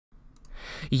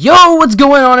Yo, what's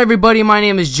going on, everybody? My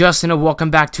name is Justin and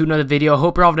welcome back to another video.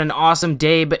 Hope you're having an awesome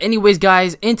day. But anyways,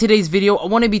 guys, in today's video I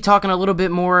want to be talking a little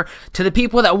bit more to the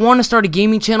people that want to start a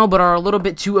gaming channel but are a little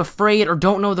bit too afraid or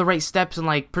don't know the right steps in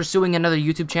like pursuing another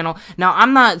YouTube channel. Now,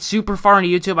 I'm not super far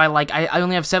into YouTube. I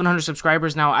only have 700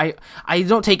 subscribers now. I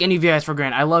don't take any of you guys for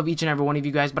granted. I love each and every one of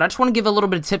you guys, but I just want to give a little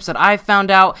bit of tips that I've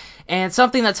found out and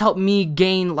something that's helped me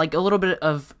gain like a little bit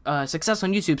of success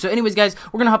on YouTube. So anyways, guys,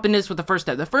 we're gonna hop into this with the first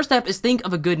step. The first step is think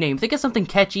of a good name. Think of something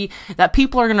catchy that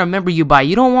people are gonna remember you by.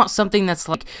 You don't want something that's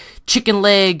like chicken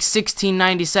leg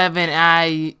 1697.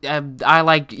 I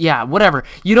like, yeah, whatever.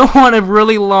 You don't want a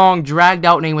really long dragged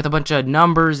out name with a bunch of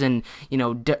numbers and, you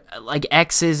know, like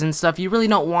X's and stuff. You really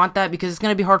don't want that because it's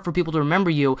gonna be hard for people to remember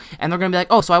you, and they're gonna be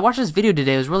like, oh, so I watched this video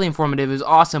today, it was really informative, it was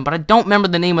awesome, but I don't remember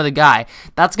the name of the guy.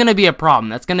 That's gonna be a problem.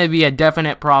 That's gonna be a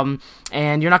definite problem,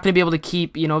 and you're not gonna be able to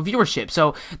keep, you know, viewership.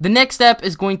 So the next step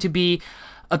is going to be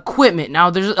equipment. Now,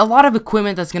 there's a lot of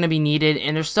equipment that's going to be needed,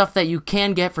 and there's stuff that you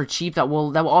can get for cheap that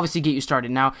will obviously get you started.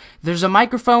 Now, there's a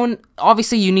microphone.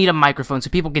 Obviously, you need a microphone so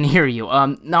people can hear you.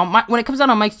 Now, when it comes down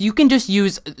to mics, you can just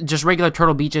use just regular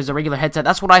Turtle Beaches, a regular headset.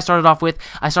 That's what I started off with.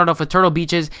 I started off with Turtle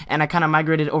Beaches, and I kind of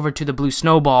migrated over to the Blue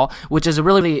Snowball, which is a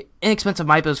really inexpensive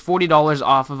mic. It was $40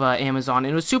 off of Amazon,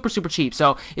 and it was super cheap.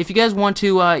 So if you guys want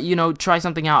to, you know, try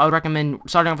something out, I would recommend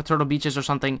starting off with Turtle Beaches or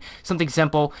something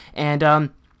simple.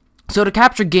 And so to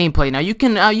capture gameplay, now you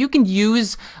can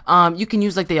use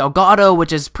like the Elgato,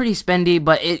 which is pretty spendy,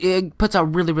 but it puts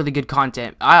out really good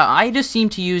content. I just seem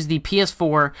to use the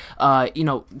PS4 you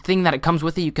know, thing that it comes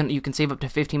with it. You can save up to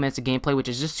 15 minutes of gameplay, which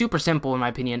is just super simple in my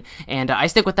opinion, and I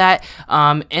stick with that.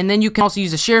 And then you can also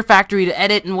use a Share Factory to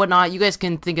edit and whatnot. You guys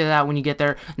can think of that when you get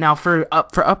there. Now for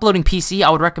uploading PC, I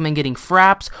would recommend getting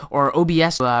Fraps or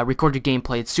OBS to record your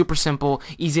gameplay. It's super simple,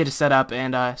 easy to set up,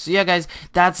 and so yeah, guys,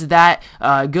 that's that.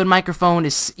 Good microphone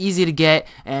is easy to get,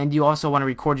 and you also want to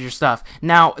record your stuff.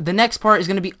 Now the next part is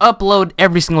going to be upload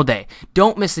every single day.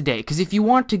 Don't miss a day, because if you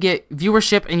want to get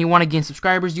viewership and you want to gain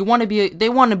subscribers, they want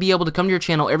to be able to come to your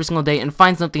channel every single day and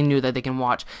find something new that they can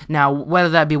watch. Now, whether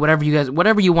that be whatever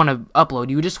you want to upload,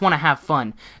 you just want to have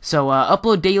fun. So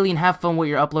upload daily and have fun what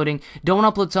you're uploading. Don't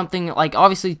upload something like,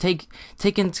 obviously take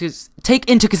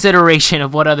into consideration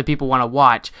of what other people want to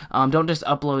watch. Don't just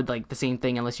upload like the same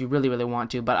thing unless you really want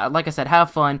to. But like I said,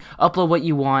 have fun, upload what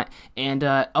you want, and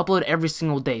upload every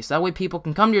single day. So that way people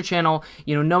can come to your channel,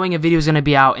 you know, knowing a video is going to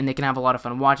be out, and they can have a lot of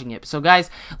fun watching it. So guys,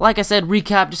 like I said,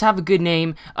 recap, just have a good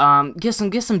name, get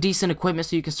some decent equipment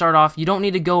so you can start off. You don't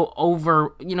need to go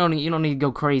over, you don't need to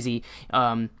go crazy,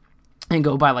 and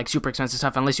go buy like super expensive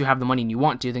stuff unless you have the money and you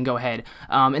want to. Then go ahead,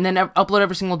 and then upload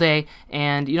every single day,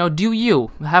 and you know, do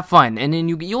you have fun, and then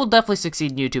you'll definitely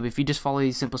succeed in YouTube if you just follow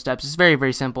these simple steps. It's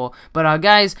very simple. But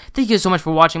guys, thank you so much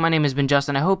for watching. My name has been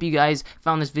Justin. I hope you guys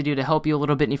found this video to help you a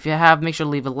little bit, and if you have, make sure to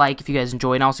leave a like if you guys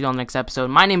enjoyed, and I'll see you on the next episode.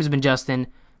 My name has been Justin.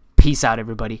 Peace out,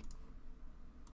 everybody.